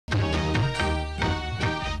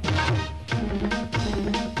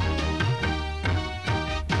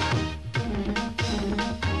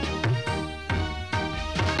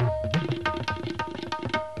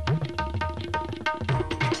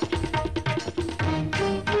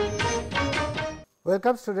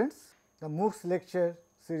Welcome students, the MOOCs lecture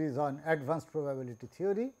series on advanced probability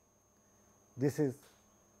theory. This is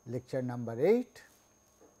lecture number 8.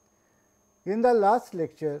 In the last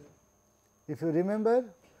lecture, if you remember,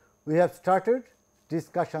 we have started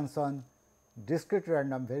discussions on discrete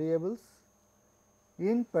random variables.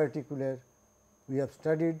 In particular, we have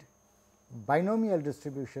studied binomial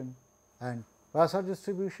distribution and Poisson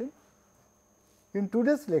distribution. In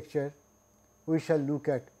today's lecture, we shall look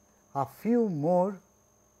at a few more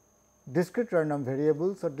discrete random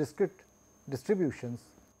variables or discrete distributions,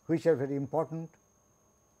 which are very important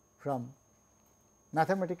from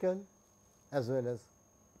mathematical as well as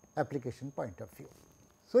application point of view.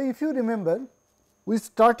 So, if you remember, we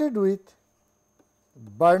started with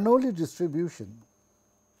Bernoulli distribution,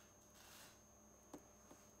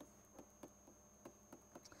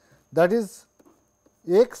 that is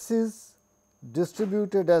x is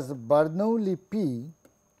distributed as Bernoulli P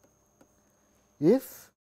if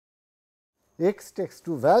x takes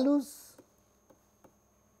two values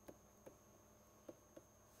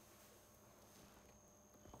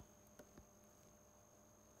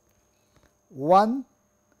one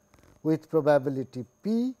with probability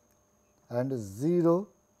p and 0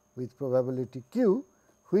 with probability q,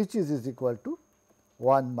 which is equal to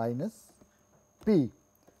 1 minus p,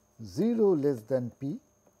 0 less than p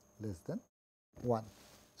less than 1.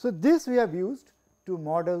 So, this we have used to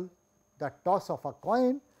model the toss of a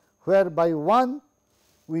coin, where by 1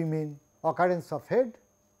 we mean occurrence of head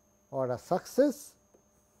or a success,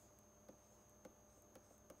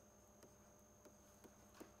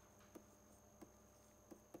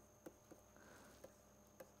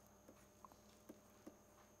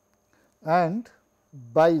 and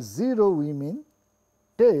by 0 we mean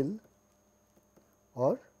tail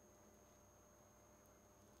or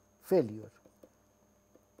failure.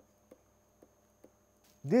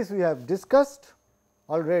 This we have discussed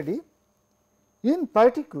already. In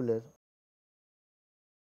particular,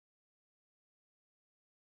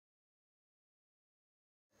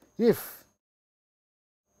 if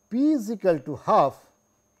p is equal to half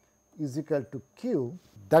is equal to q,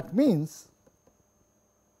 that means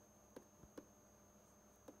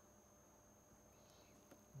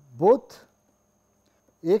both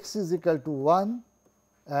x is equal to 1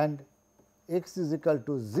 and x is equal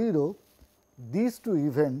to 0, these two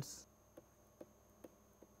events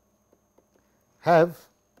have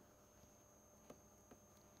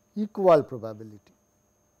equal probability.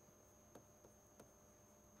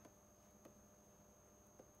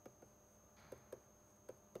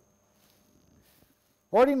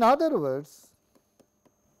 Or in other words,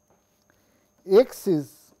 x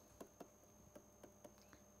is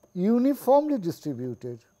uniformly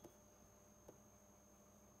distributed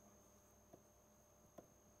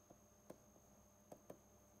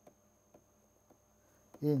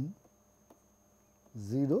in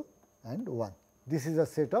 0 and 1. This is a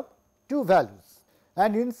set of two values,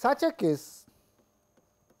 and in such a case,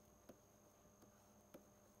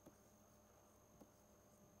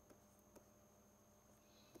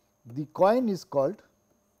 the coin is called,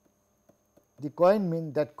 the coin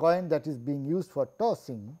means that coin that is being used for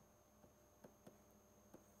tossing,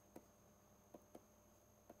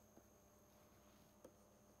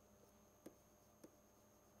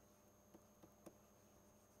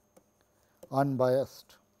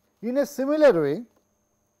 unbiased. In a similar way,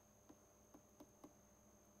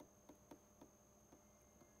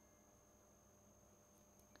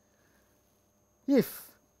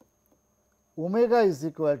 if omega is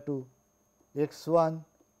equal to x 1,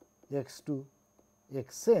 x 2,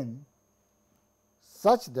 x n,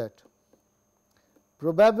 such that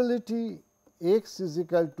probability x is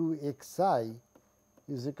equal to x I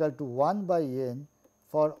is equal to 1 by n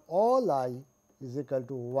for all I is equal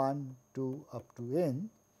to 1, 2 up to n,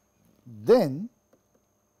 then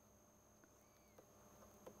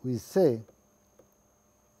we say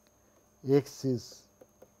x is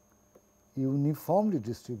uniformly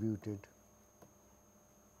distributed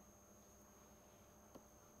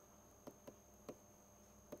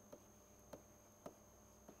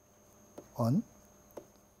on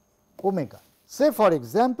omega. Say for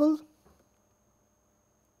example,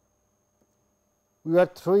 we are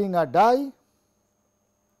throwing a die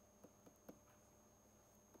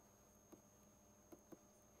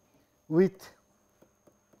with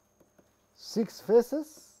 6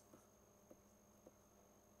 faces.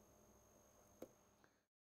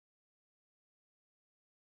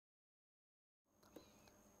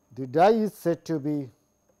 The die is said to be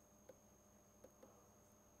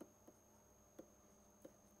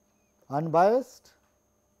unbiased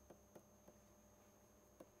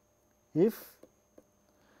if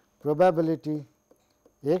probability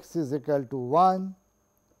x is equal to 1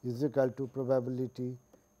 is equal to probability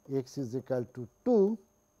x is equal to 2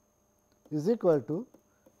 is equal to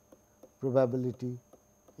probability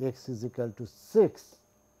x is equal to 6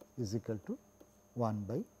 is equal to 1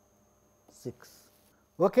 by 6.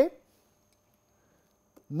 Okay.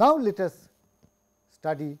 Now, let us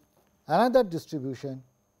study another distribution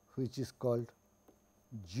which is called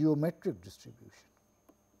geometric distribution.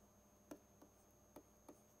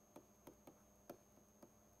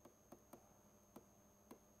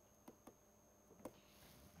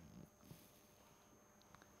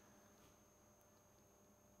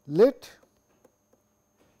 Let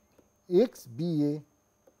x be a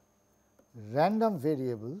random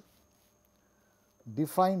variable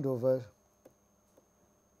defined over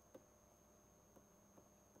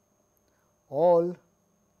all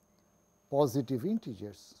positive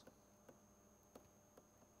integers.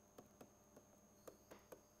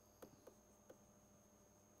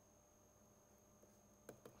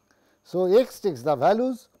 So, x takes the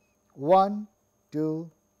values 1,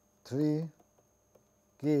 2, 3,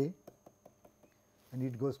 k and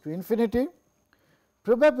it goes to infinity.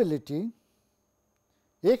 Probability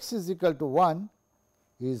x is equal to 1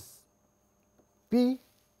 is p,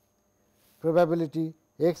 probability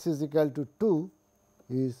x is equal to 2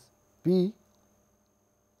 is p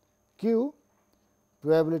q,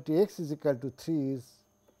 probability x is equal to 3 is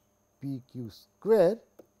p q square.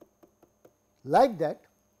 Like that,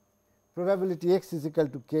 probability x is equal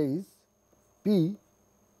to k is p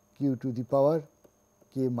q to the power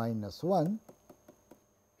k minus 1.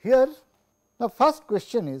 Here the first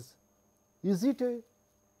question is it a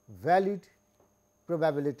valid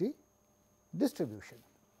probability distribution?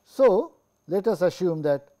 So, let us assume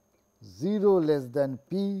that 0 less than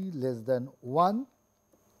p less than 1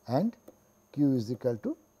 and q is equal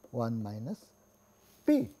to 1 minus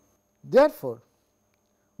p. Therefore,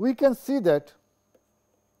 we can see that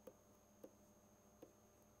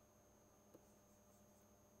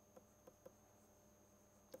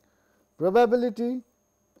probability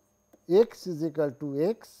x is equal to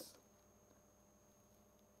x,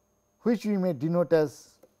 which we may denote as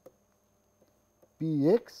p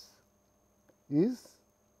x, is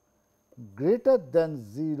greater than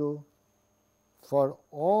 0 for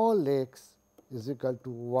all x is equal to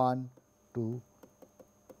 1 to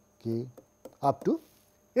k up to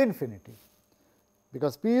infinity,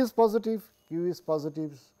 because p is positive, q is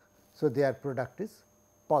positive. So, their product is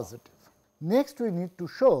positive. Next, we need to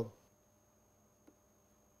show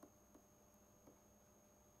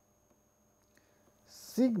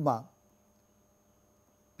sigma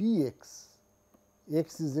p x,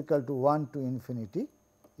 x is equal to 1 to infinity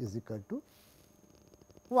is equal to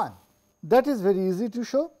 1. That is very easy to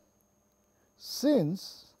show,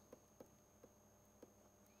 since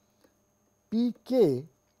p k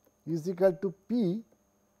is equal to p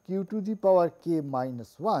q to the power k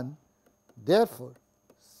minus 1. Therefore,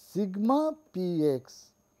 sigma p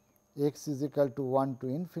x, x is equal to 1 to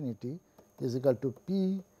infinity is equal to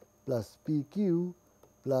p plus p q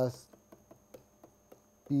plus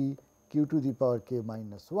p q to the power k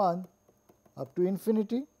minus 1 up to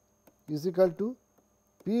infinity is equal to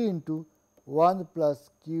p into 1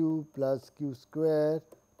 plus q square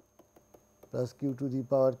plus q to the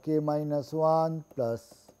power k minus 1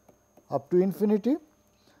 plus up to infinity.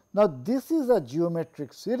 Now, this is a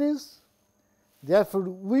geometric series. Therefore,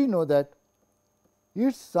 we know that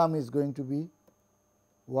its sum is going to be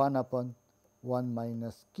 1 upon 1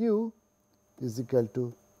 minus q is equal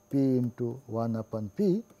to p into 1 upon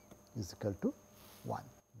p is equal to 1.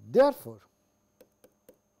 Therefore,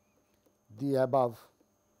 the above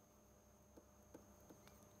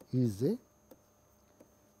is a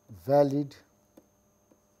valid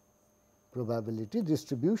probability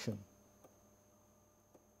distribution.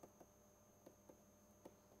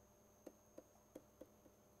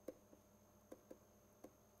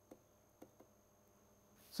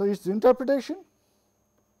 So, its interpretation: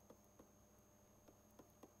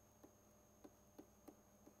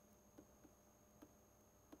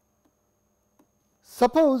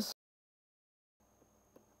 suppose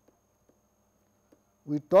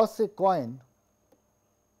we toss a coin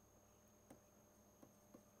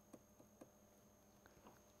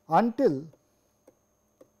until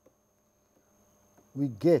we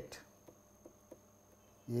get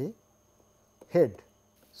a head.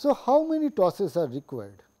 So, how many tosses are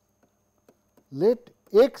required? Let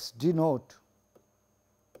x denote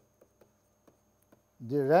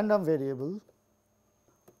the random variable.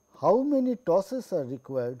 How many tosses are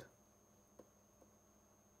required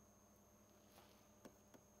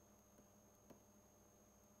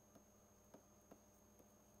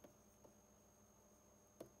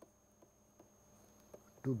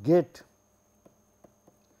to get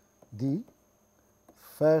the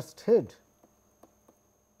first head.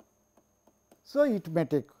 So, it may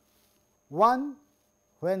take 1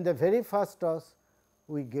 when the very first toss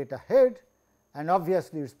we get a head, and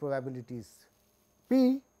obviously, its probability is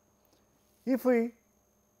p. If we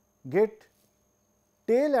get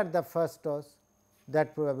tail at the first toss,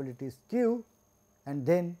 that probability is q, and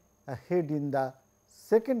then a head in the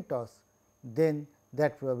second toss, then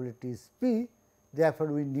that probability is p. Therefore,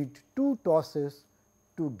 we need 2 tosses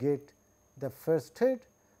to get the first head,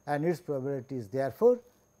 and its probability is therefore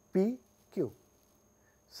p q.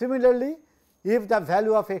 Similarly, if the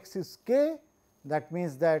value of x is k, that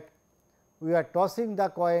means that we are tossing the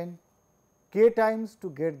coin k times to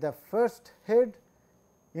get the first head,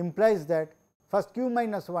 implies that first q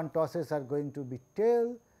minus 1 tosses are going to be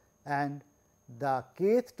tail, and the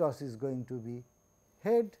kth toss is going to be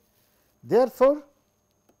head. Therefore,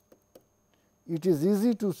 it is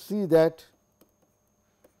easy to see that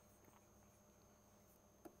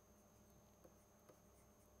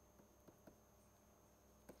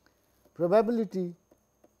probability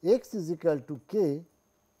x is equal to k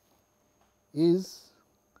is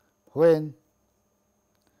when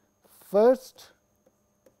first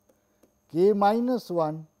k minus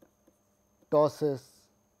 1 tosses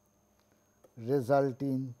result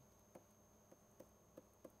in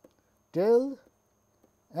tail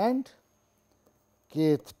and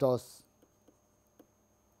kth toss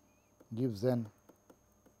gives an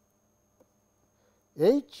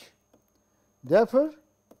h. Therefore,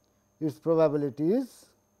 its probability is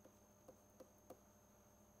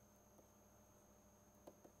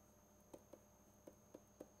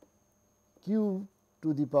q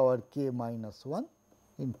to the power k minus 1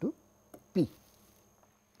 into p.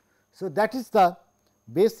 So, that is the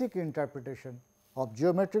basic interpretation of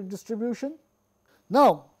geometric distribution.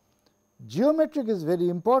 Now, geometric is very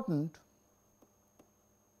important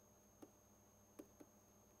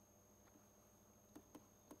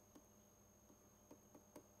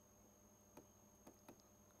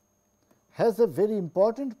has a very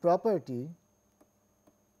important property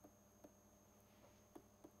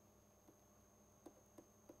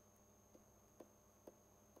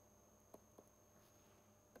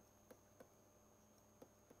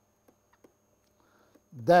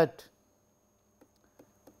that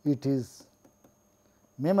it is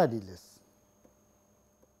memoryless.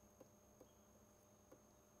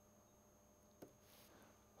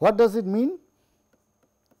 What does it mean?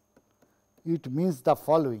 It means the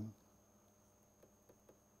following.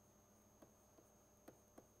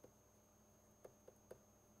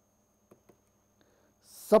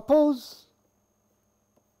 Suppose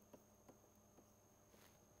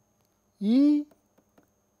E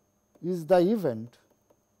is the event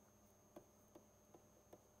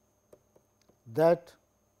that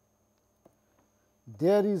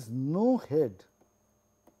there is no head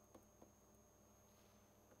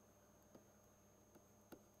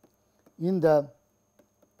in the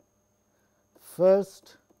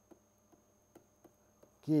first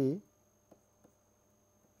k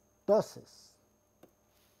tosses,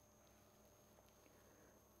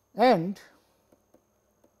 and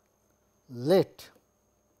let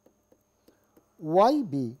y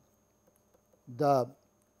be the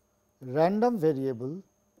random variable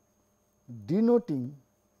denoting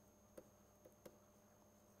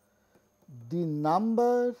the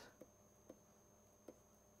number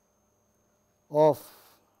of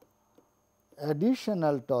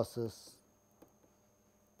additional tosses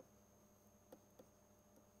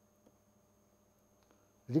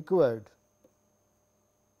required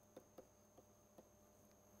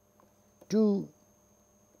to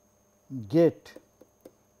get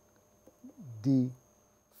the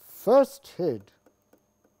first head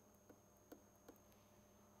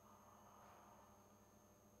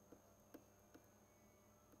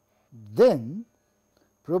then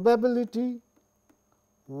probability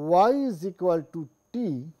y is equal to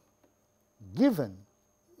t given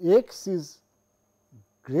x is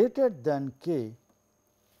greater than k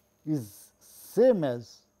is same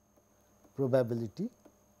as probability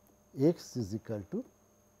x is equal to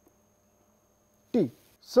t.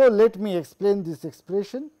 So, let me explain this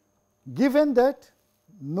expression. Given that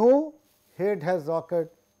no head has occurred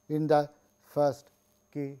in the first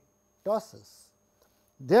k tosses,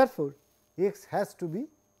 therefore, x has to be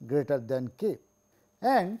greater than k,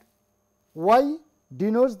 and y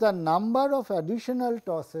denotes the number of additional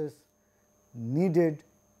tosses needed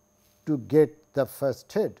to get the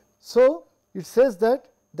first head. So, it says that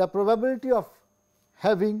the probability of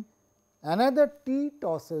having another t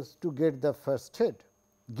tosses to get the first head,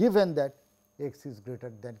 given that x is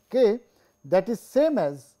greater than k, that is same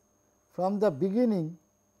as from the beginning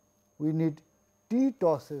we need t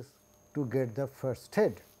tosses to get the first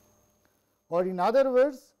head, or in other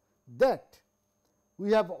words that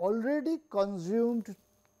we have already consumed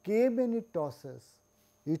k many tosses,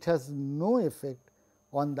 it has no effect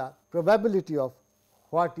on the probability of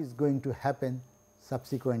what is going to happen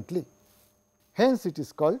subsequently. Hence, it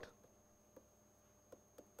is called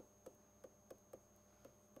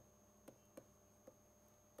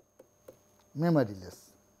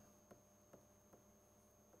memoryless.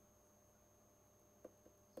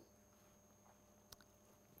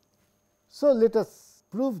 So, let us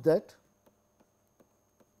prove that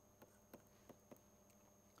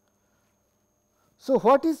so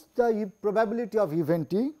what is the probability of event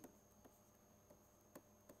t?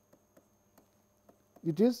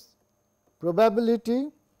 It is probability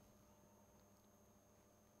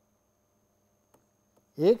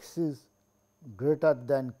x is greater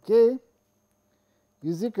than k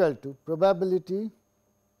is equal to probability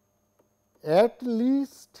at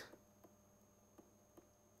least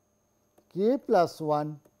k plus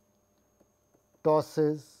 1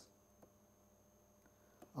 tosses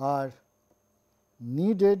are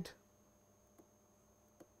needed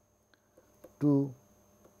to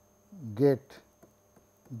get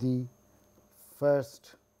the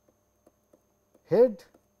first head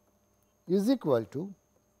is equal to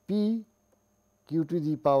p q to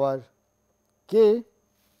the power k,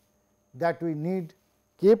 that we need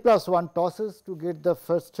k plus 1 tosses to get the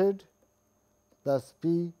first head, plus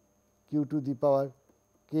p q to the power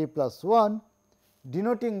k plus 1,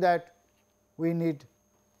 denoting that we need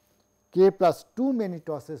k plus 2 many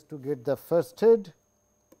tosses to get the first head,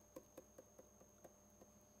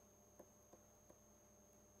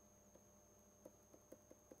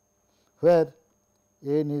 where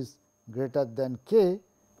n is greater than k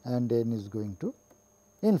and n is going to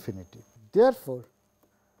infinity. Therefore,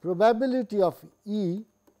 probability of E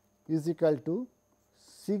is equal to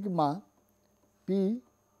sigma p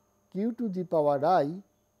q to the power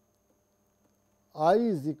I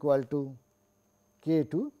is equal to k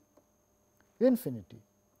to infinity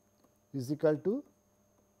is equal to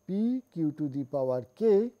p q to the power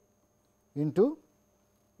k into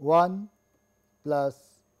 1 plus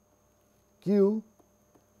q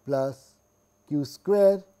plus q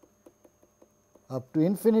square up to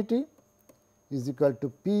infinity is equal to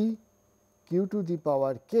p q to the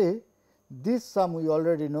power k. This sum we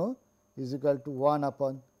already know is equal to 1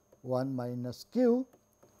 upon 1 minus q,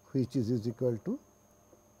 which is equal to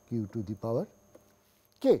q to the power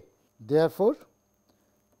k. Therefore,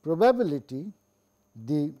 probability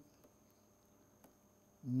the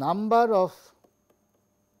number of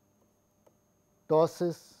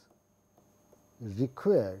tosses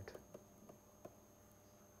required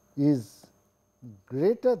is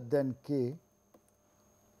greater than k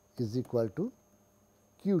is equal to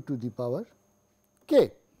q to the power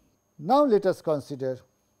k. Now, let us consider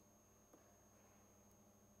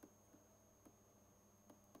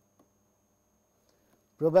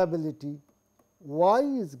probability y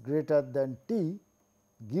is greater than t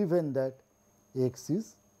given that x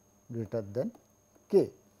is greater than k.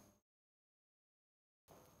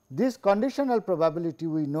 This conditional probability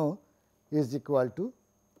we know is equal to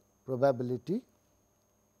probability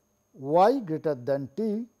y greater than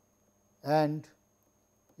t and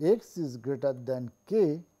x is greater than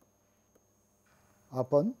k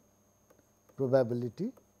upon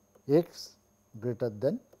probability x greater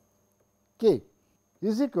than k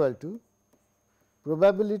is equal to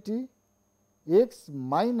probability x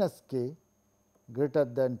minus k greater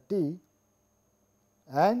than t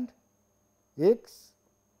and x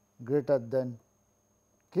greater than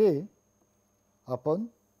k upon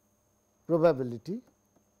probability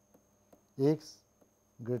x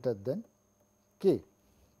greater than k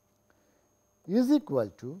is equal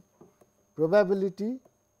to probability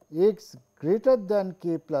x greater than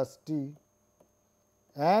k plus t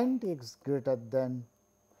and x greater than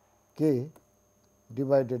k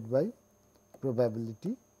divided by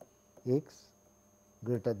probability x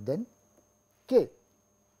greater than k.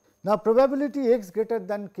 Now, probability x greater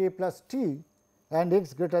than k plus t and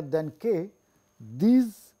x greater than k,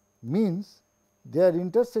 these means their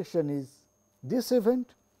intersection is this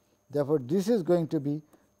event. Therefore, this is going to be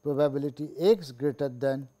probability x greater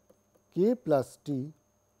than k plus t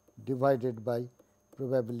divided by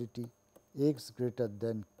probability x greater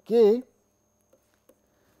than k.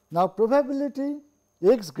 Now, probability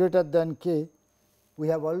x greater than k we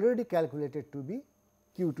have already calculated to be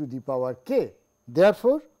q to the power k.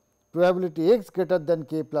 Therefore, probability x greater than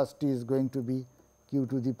k plus t is going to be q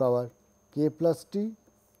to the power k plus t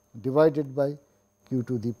divided by q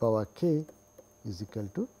to the power k is equal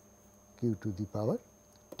to q to the power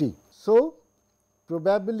t. So,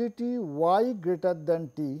 probability y greater than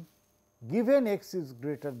t given x is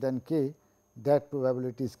greater than k, that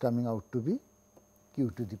probability is coming out to be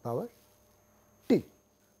q to the power t.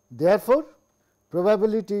 Therefore,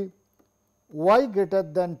 probability y greater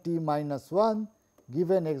than t minus 1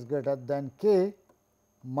 given x greater than k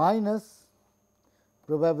minus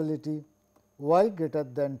probability y greater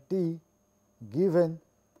than t given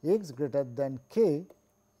x greater than k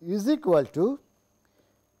is equal to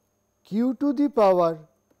q to the power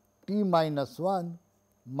t minus 1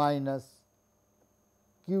 minus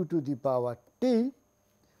q to the power t.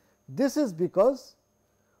 This is because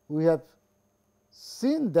we have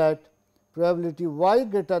seen that probability y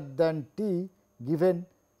greater than t given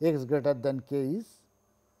x greater than k is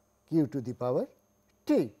q to the power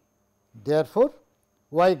t. Therefore,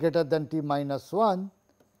 y greater than t minus 1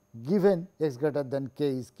 given x greater than k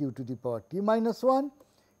is q to the power t minus 1.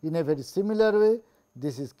 In a very similar way,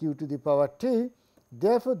 this is q to the power t.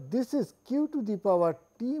 Therefore, this is q to the power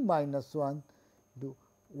t minus 1 to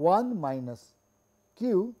 1 minus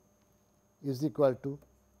q is equal to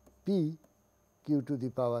p q to the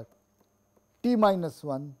power t minus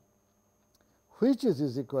 1, which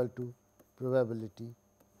is equal to probability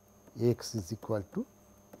x is equal to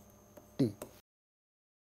t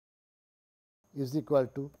is equal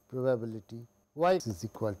to probability y is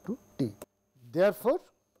equal to t. Therefore,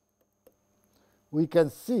 we can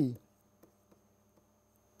see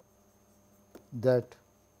that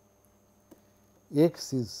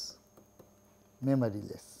x is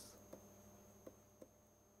memoryless.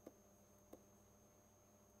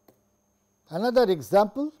 Another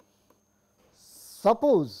example,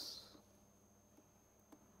 suppose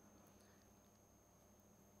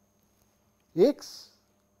x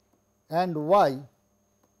and y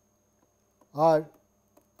are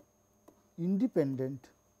independent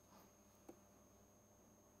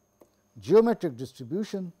geometric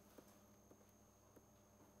distribution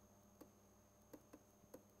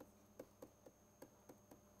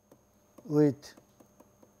with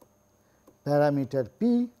parameter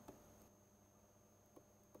p.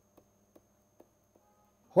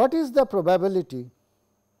 What is the probability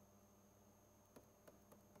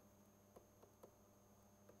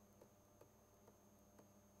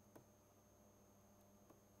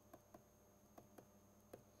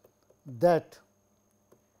that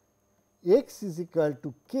x is equal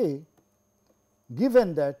to k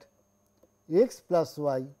given that x plus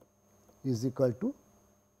y is equal to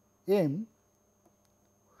m,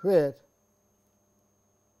 where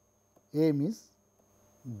m is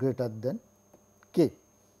greater than k.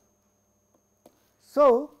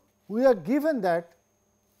 So, we are given that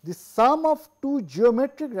the sum of two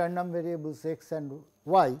geometric random variables x and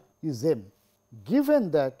y is m.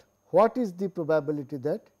 Given that, what is the probability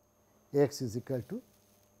that x is equal to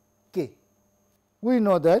k? We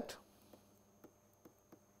know that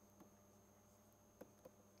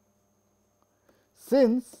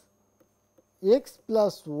since x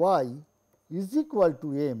plus y is equal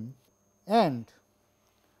to m and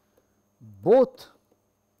both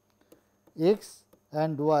x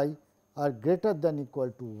and y are greater than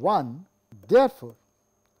equal to 1, therefore,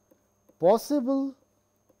 possible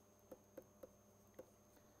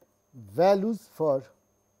values for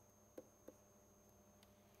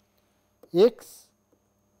x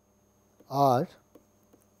are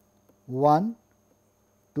 1,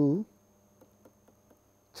 2,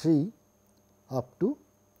 3 up to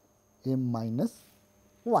m minus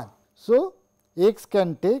 1. So, x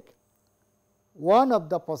can take one of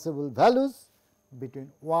the possible values between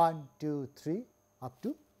 1, 2, 3 up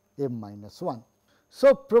to m minus 1.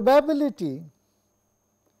 So, probability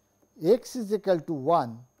x is equal to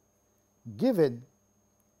 1 given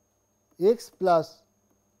x plus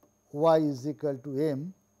y is equal to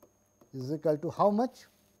m is equal to how much?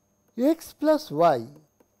 X plus y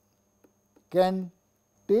can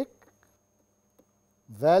take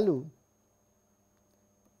value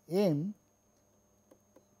m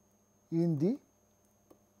in the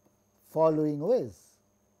following ways.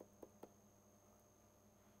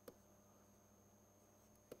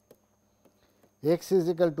 X is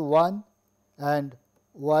equal to 1 and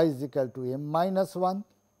y is equal to m minus 1,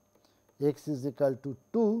 x is equal to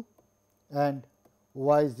 2 and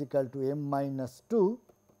y is equal to m minus 2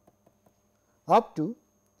 up to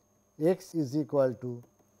x is equal to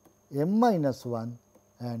m minus 1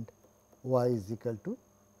 and y is equal to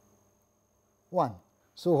 1.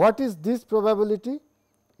 So, what is this probability?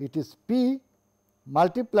 It is p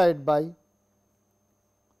multiplied by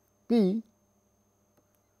p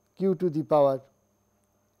q to the power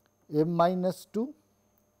m minus 2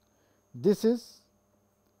 this is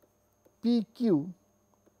p q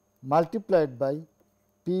multiplied by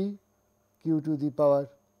p q to the power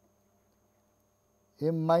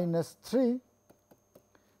m minus 3,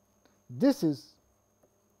 this is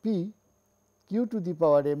p q to the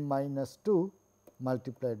power m minus 2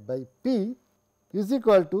 multiplied by p is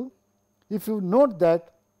equal to, if you note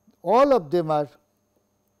that all of them are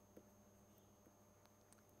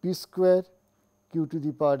p square q to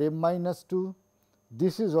the power m minus 2,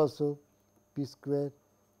 this is also p square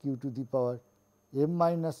q to the power m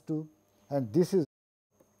minus 2, and this is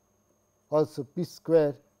also p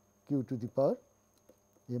square q to the power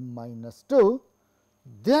m minus 2.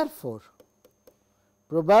 Therefore,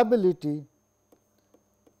 probability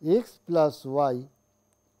x plus y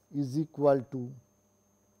is equal to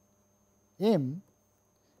m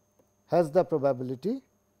has the probability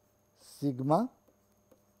sigma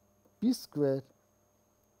p square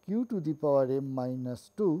q to the power m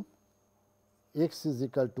minus 2 x is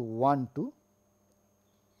equal to 1 to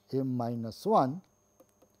m minus 1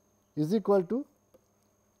 is equal to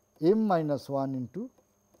m minus 1 into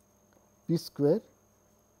p square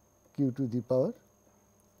q to the power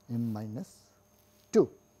m minus 2.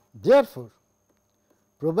 Therefore,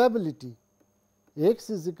 probability x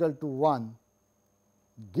is equal to 1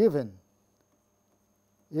 given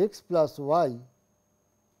x plus y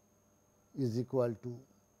is equal to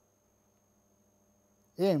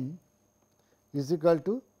m is equal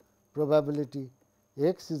to probability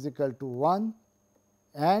x is equal to 1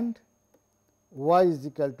 and y is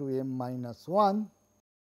equal to m minus 1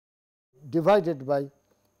 divided by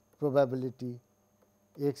probability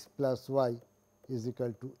x plus y is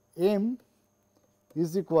equal to m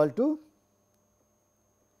is equal to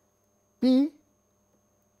p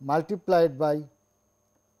multiplied by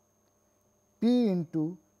p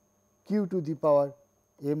into q to the power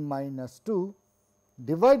m minus 2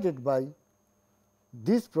 divided by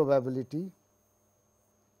this probability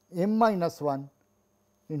m minus 1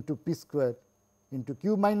 into p square into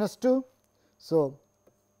q minus 2. So,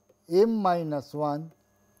 m minus 1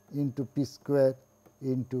 into p square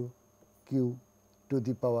into q to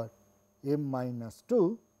the power m minus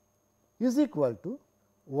 2 is equal to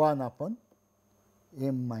 1 upon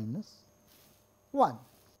m minus 1.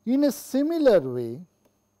 In a similar way,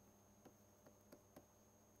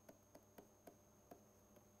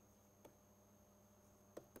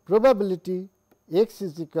 probability x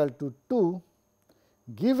is equal to 2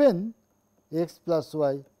 given x plus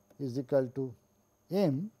y is equal to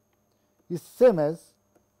m is same as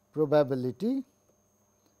probability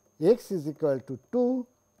x is equal to 2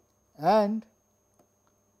 and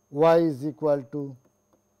y is equal to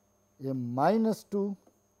m minus 2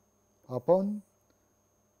 upon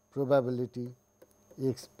probability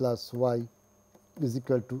x plus y is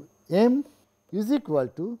equal to m is equal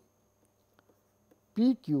to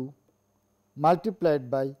p q multiplied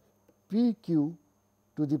by p q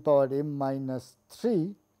to the power m minus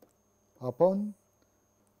 3 upon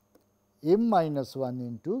m minus 1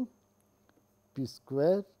 into p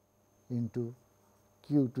square into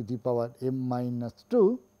q to the power m minus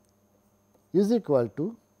 2 is equal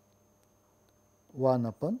to 1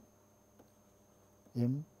 upon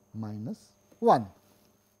m minus 1.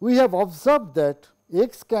 We have observed that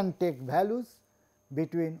x can take values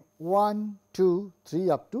between 1, 2, 3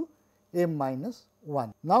 up to m minus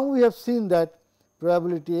 1. Now, we have seen that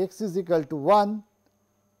probability x is equal to 1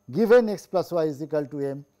 given x plus y is equal to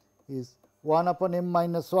m is 1 upon m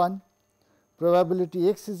minus 1. Probability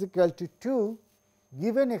x is equal to 2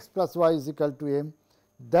 given x plus y is equal to m,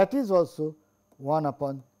 that is also 1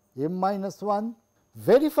 upon m minus 1.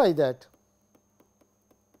 Verify that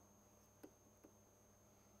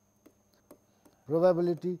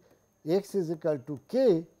probability x is equal to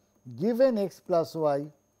k given x plus y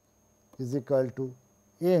is equal to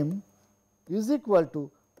m is equal to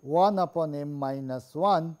 1 upon m minus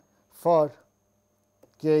 1 for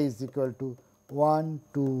k is equal to 1,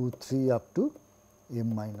 2, 3 up to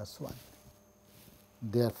m minus 1.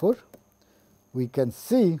 Therefore, we can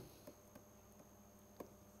see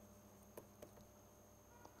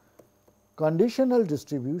conditional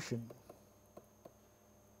distribution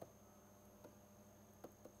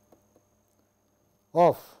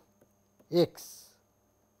of x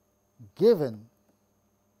given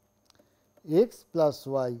x plus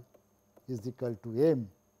y is equal to m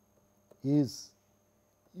is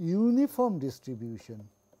uniform distribution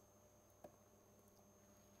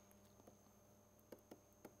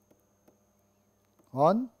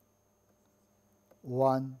on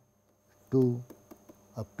 1, 2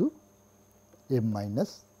 up to m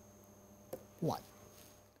minus 1.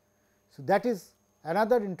 So, that is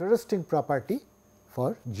another interesting property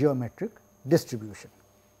for geometric distribution.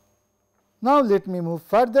 Now, let me move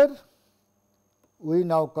further. We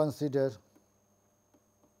now consider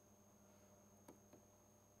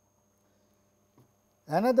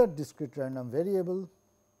another discrete random variable,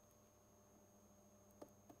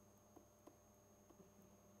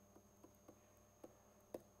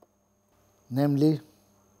 namely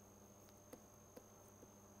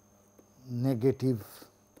negative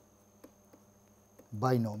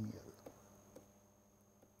binomial.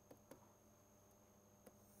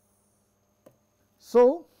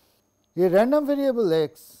 So, a random variable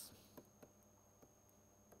x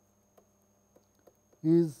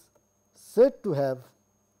is said to have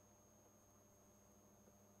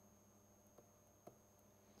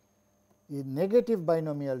a negative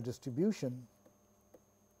binomial distribution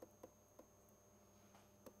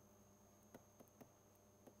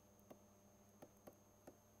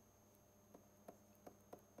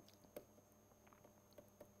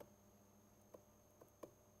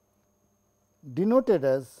denoted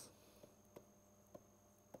as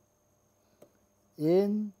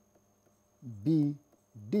n b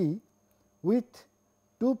d with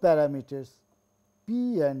two parameters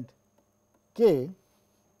p and k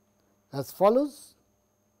as follows.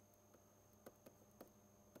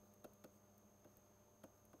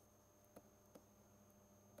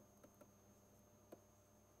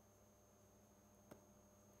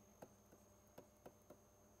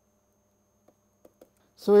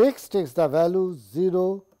 So, x takes the value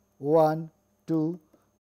 0, 1, 2,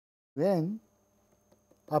 n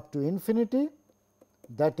up to infinity,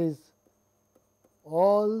 that is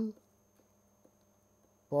all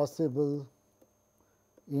possible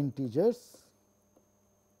integers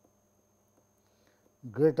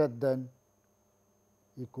greater than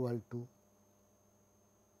equal to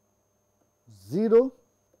 0.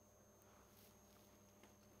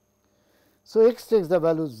 So, x takes the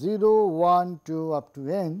value 0, 1, 2 up to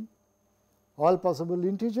n, all possible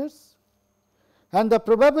integers, and the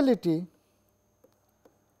probability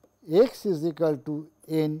x is equal to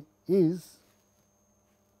n is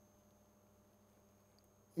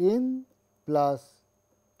n plus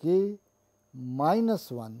k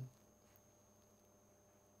minus 1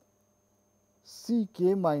 c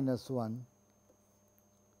k minus 1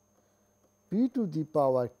 p to the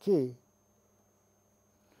power k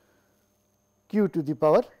q to the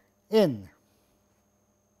power n.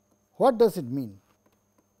 What does it mean?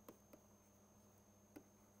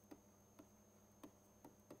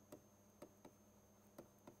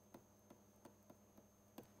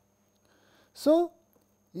 So,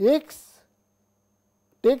 x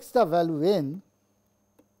takes the value n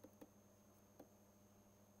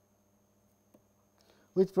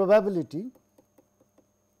with probability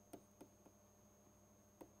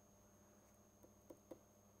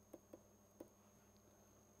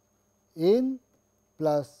n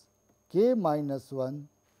plus k minus 1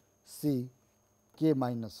 c k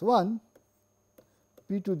minus 1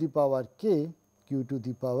 p to the power k q to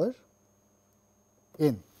the power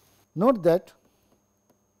n. Note that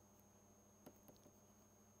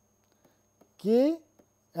k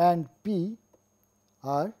and p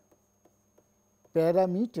are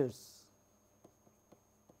parameters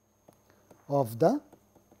of the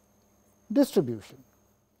distribution.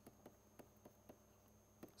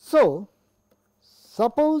 So,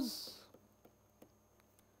 suppose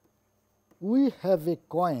we have a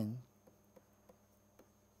coin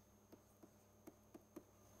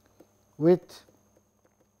with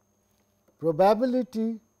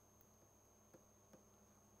probability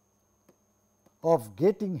of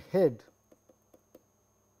getting head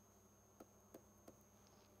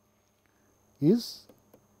is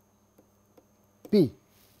p,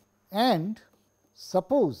 and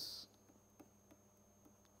suppose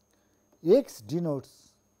x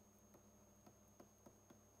denotes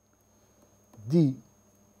the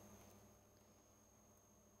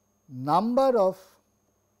number of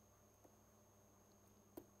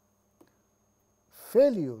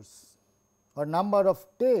failures or number of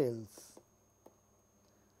tails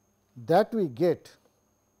that we get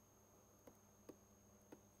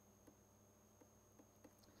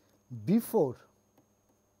before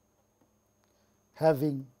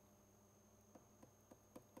having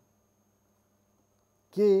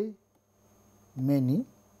k many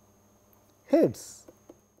heads.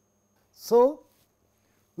 So,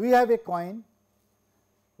 we have a coin,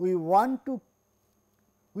 we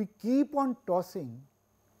keep on tossing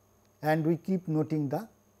and we keep noting the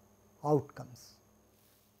outcomes.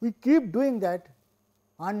 We keep doing that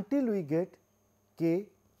until we get k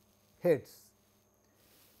heads,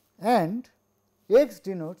 and x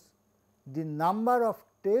denotes the number of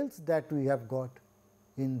tails that we have got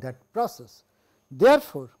in that process.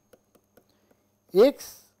 Therefore,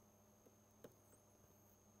 X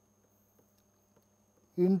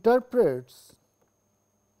interprets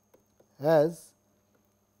as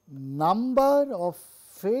number of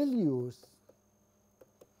failures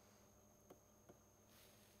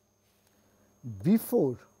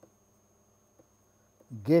before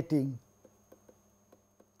getting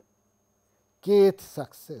kth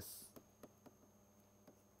success.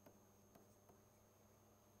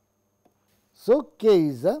 So, k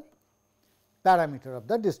is a parameter of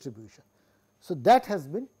the distribution. So, that has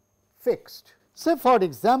been fixed. Say for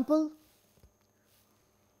example,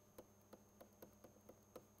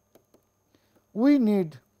 we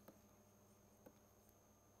need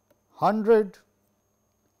 100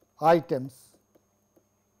 items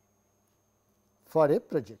for a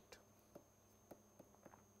project.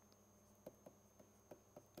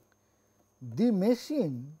 The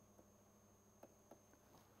machine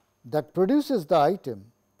that produces the item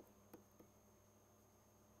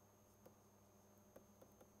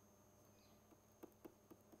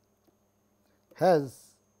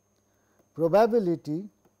has probability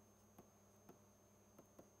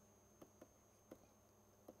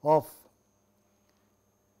of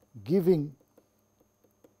giving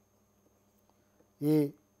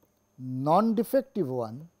a non-defective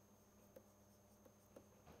one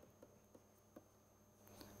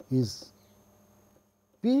is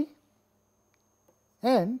P,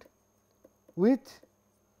 and with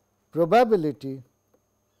probability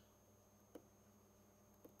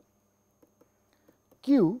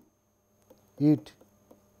Q it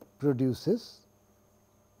produces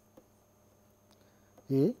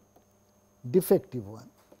a defective one.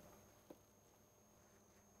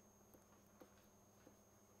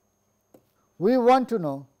 We want to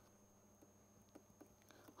know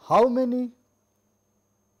how many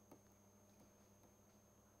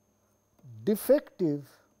defective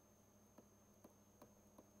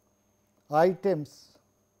items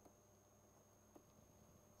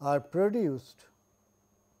are produced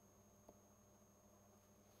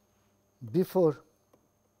before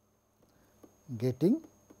getting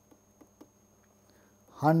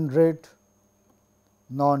 100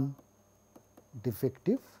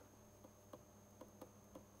 non-defective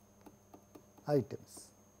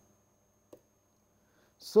items.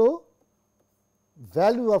 So,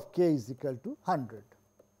 value of k is equal to 100.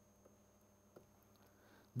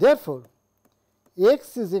 Therefore,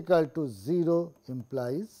 x is equal to 0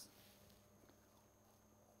 implies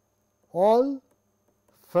all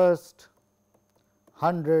first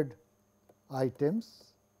 100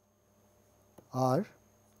 items are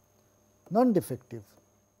non-defective.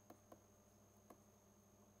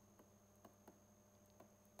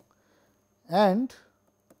 And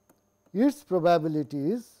its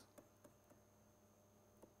probability is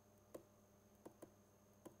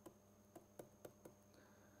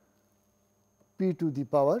p to the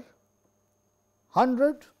power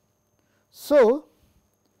 100. So,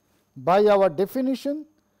 by our definition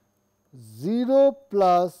 0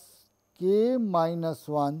 plus k minus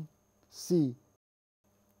 1 c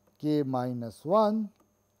k minus 1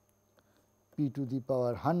 p to the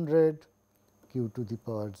power 100 q to the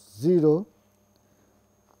power 0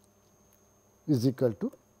 is equal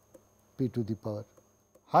to p to the power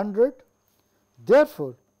 100.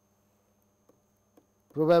 Therefore,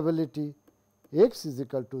 probability x is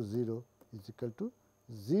equal to 0 is equal to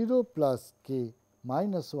 0 plus k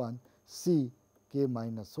minus 1 c k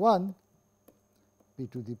minus 1 p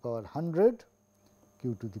to the power 100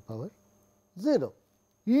 q to the power 0.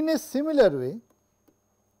 In a similar way,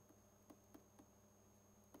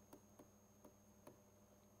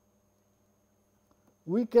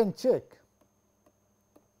 we can check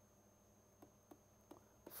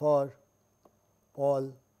for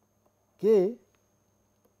all k,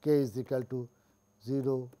 k is equal to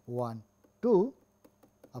 0, 1, 2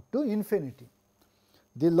 up to infinity.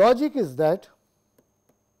 The logic is that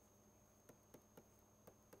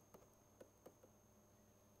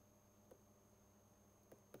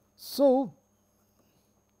so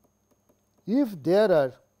if there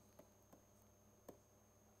are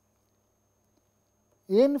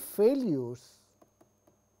n failures,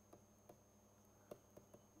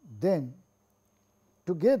 then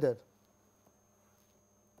together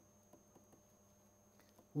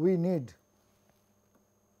we need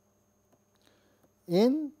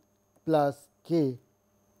n plus k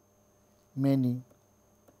many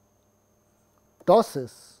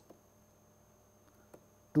tosses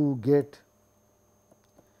to get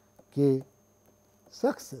k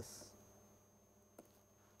success,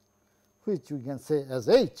 which we can say as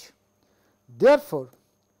h. Therefore,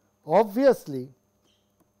 obviously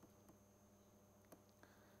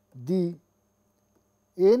the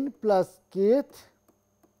n plus kth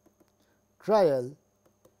trial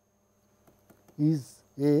is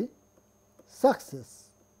a success.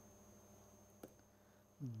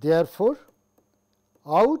 Therefore,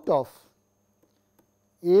 out of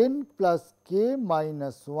n plus k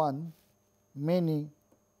minus 1 many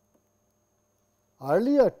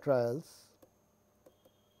earlier trials,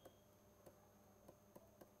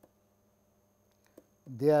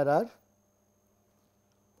 there are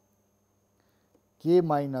k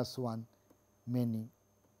minus 1 many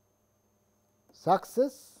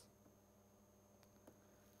success.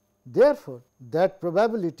 Therefore, that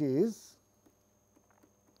probability is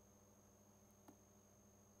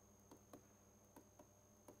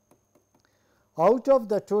out of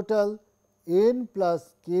the total n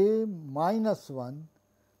plus k minus 1,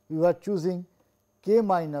 we are choosing k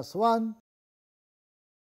minus 1,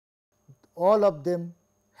 all of them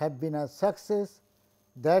have been a success,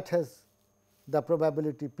 that has the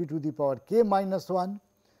probability p to the power k minus 1.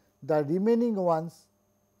 The remaining ones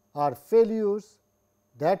are failures,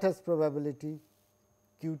 that has probability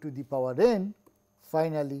q to the power n.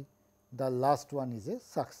 Finally, the last one is a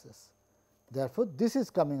success. Therefore, this is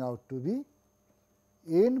coming out to be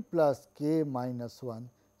n plus k minus 1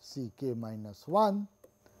 c k minus 1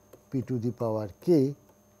 p to the power k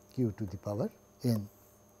q to the power n.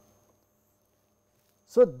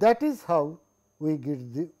 So, that is how we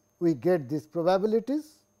get these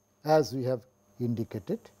probabilities as we have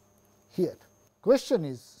indicated here. Question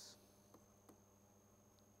is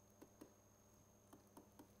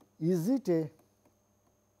it a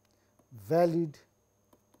valid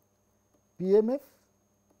PMF?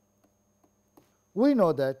 We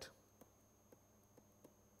know that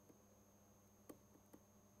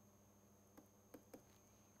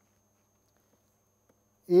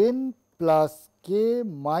n plus k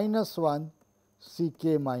minus 1 c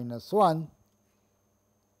k minus 1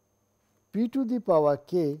 p to the power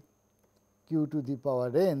k q to the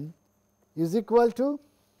power n is equal to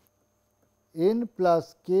n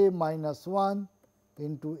plus k minus 1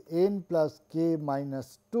 into n plus k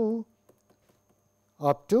minus 2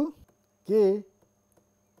 up to k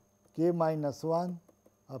minus 1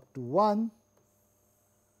 up to 1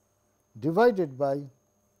 divided by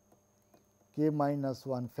k minus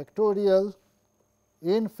 1 factorial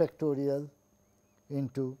n factorial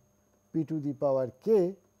into p to the power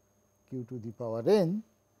k q to the power n,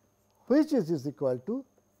 which is equal to,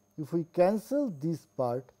 if we cancel this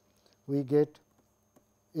part, we get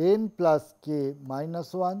n plus k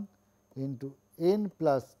minus 1 into n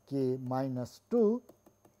plus k minus 2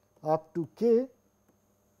 up to k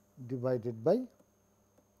divided by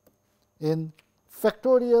n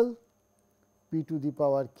factorial p to the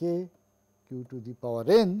power k q to the power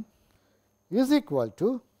n is equal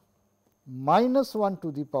to minus 1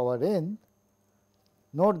 to the power n.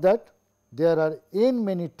 Note that there are n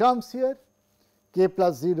many terms here, k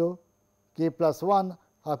plus 0, k plus 1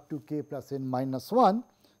 up to k plus n minus 1.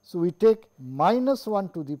 So, we take minus 1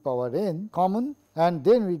 to the power n common, and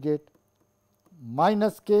then we get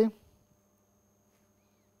minus k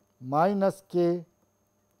minus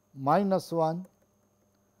 1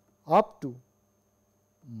 up to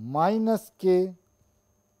minus k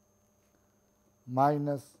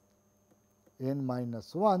minus n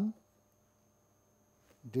minus 1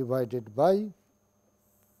 divided by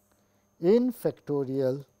n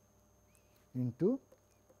factorial into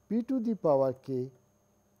p to the power k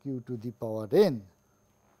q to the power n,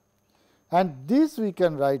 and this we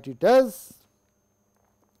can write it as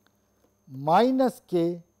minus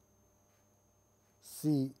k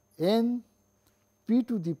c n p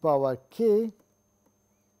to the power k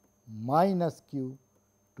minus q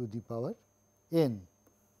to the power n.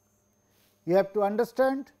 You have to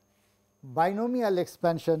understand binomial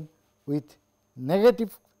expansion with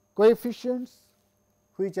negative coefficients,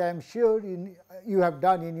 which I am sure you have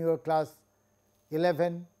done in your class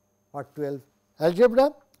 11 or 12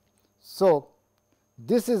 algebra. So,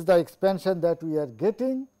 this is the expansion that we are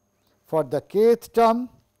getting for the kth term.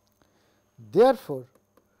 Therefore,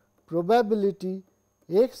 probability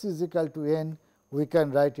x is equal to n, we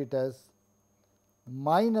can write it as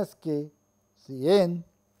minus k c n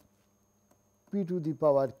p to the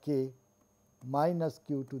power k minus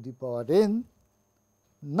q to the power n.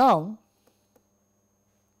 Now,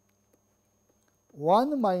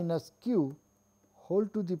 1 minus q whole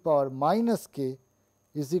to the power minus k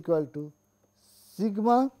is equal to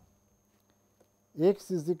sigma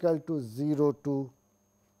x is equal to 0 to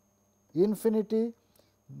infinity.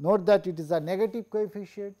 Note that it is a negative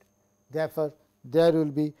coefficient, therefore, there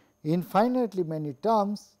will be infinitely many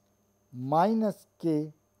terms minus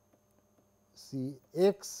k C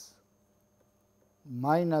x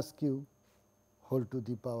minus q whole to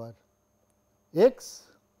the power x,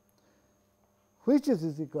 which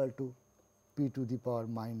is equal to p to the power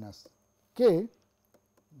minus k.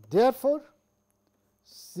 Therefore,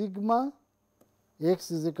 sigma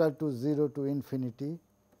x is equal to 0 to infinity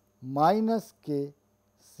minus k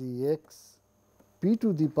C x p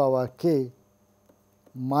to the power k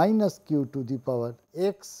minus q to the power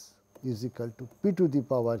x is equal to p to the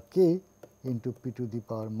power k into p to the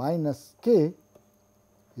power minus k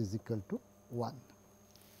is equal to 1.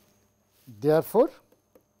 Therefore,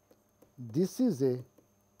 this is a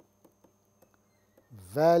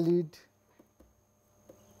valid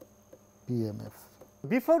PMF.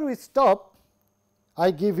 Before we stop,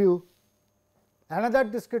 I give you another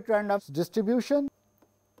discrete random distribution,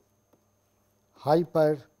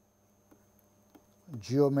 hyper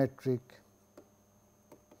geometric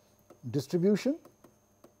distribution.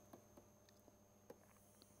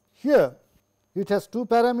 Here it has two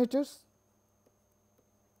parameters,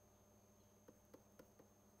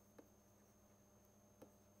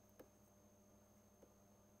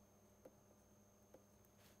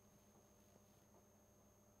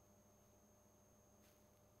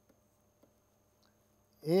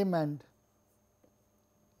 m and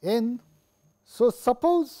n. So,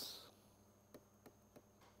 suppose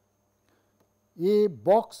a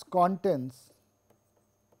box contains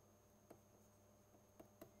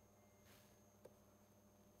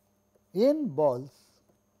n balls,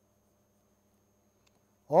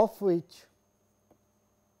 of which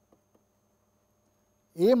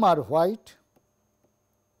m are white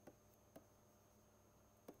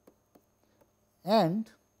and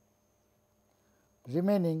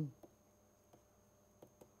remaining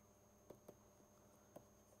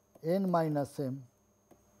n minus m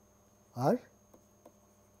are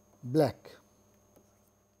black.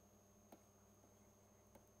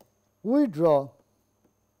 We draw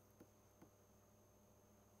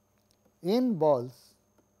n balls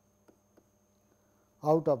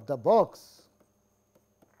out of the box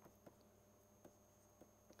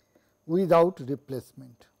without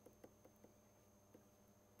replacement.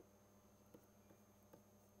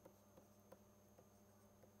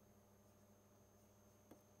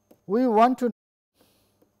 We want to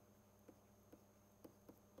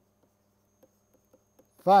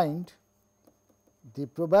find the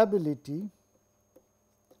probability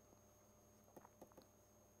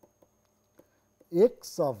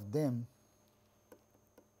x of them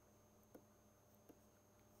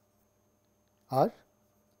are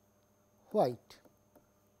white.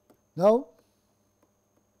 Now,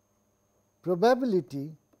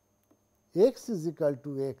 probability x is equal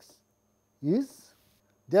to x is,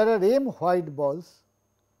 there are m white balls,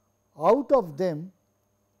 out of them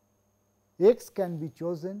x can be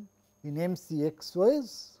chosen in MCX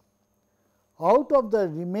ways. Out of the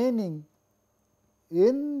remaining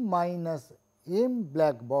n minus m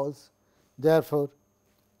black balls, therefore,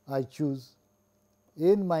 I choose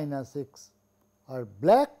n minus x are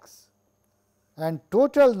blacks and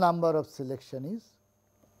total number of selection is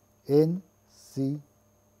n c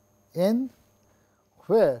n,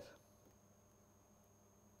 where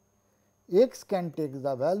x can take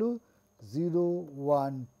the value 0,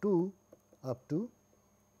 1, 2 up to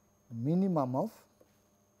minimum of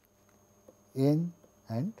n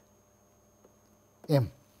and m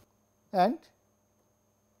and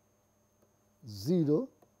 0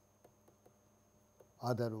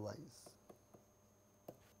 otherwise.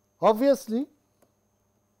 Obviously,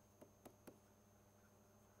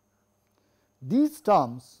 these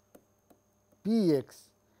terms p x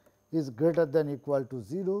is greater than or equal to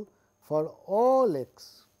 0 for all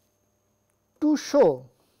x. To show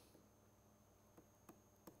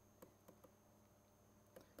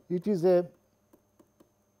it is a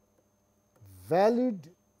valid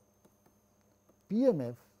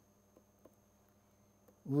PMF,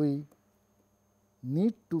 we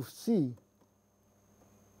need to see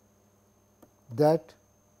that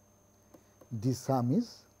the sum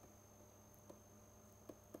is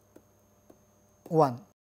 1.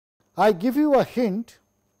 I give you a hint,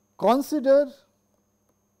 consider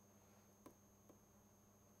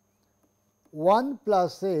 1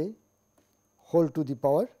 plus a whole to the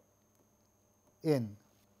power n.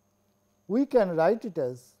 We can write it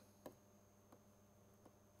as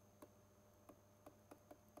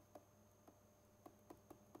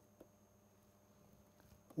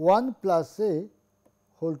one plus a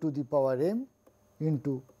whole to the power m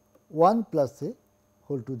into 1 plus a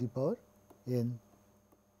whole to the power n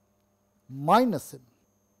minus m.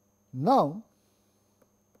 Now,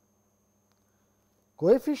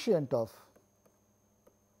 coefficient of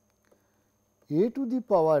a to the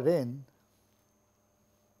power n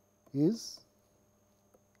is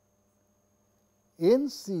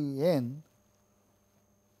NCN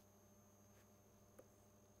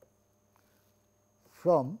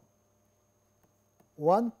from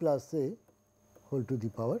 1 plus a whole to the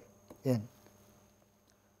power n.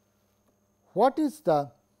 What is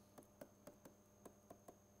the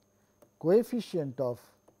coefficient of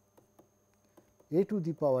a to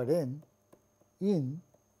the power n in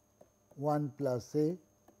 1 plus a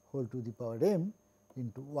whole to the power m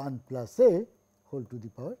into 1 plus a whole to the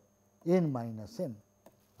power n minus m.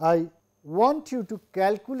 I want you to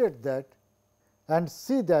calculate that and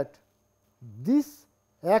see that this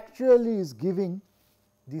actually is giving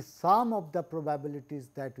the sum of the probabilities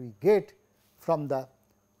that we get from the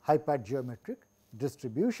hypergeometric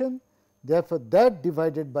distribution. Therefore, that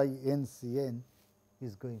divided by NCN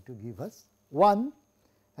is going to give us 1,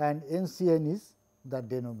 and NCN is the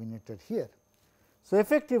denominator here. So,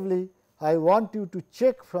 effectively I want you to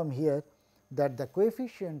check from here that the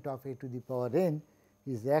coefficient of a to the power n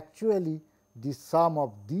is actually the sum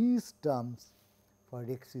of these terms for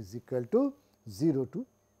x is equal to 0 to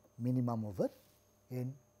minimum over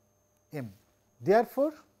n m.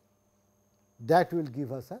 Therefore, that will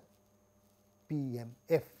give us a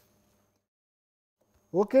PMF.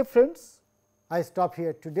 Okay, friends, I stop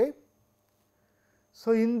here today.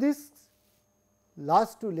 So, in this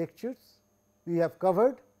last two lectures, we have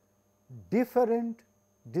covered different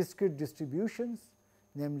discrete distributions,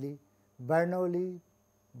 namely Bernoulli,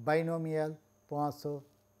 binomial, Poisson,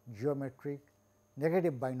 geometric,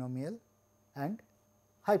 negative binomial and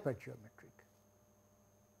hypergeometric.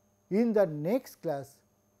 In the next class,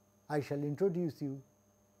 I shall introduce you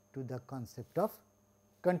to the concept of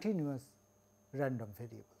continuous random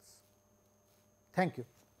variables. Thank you.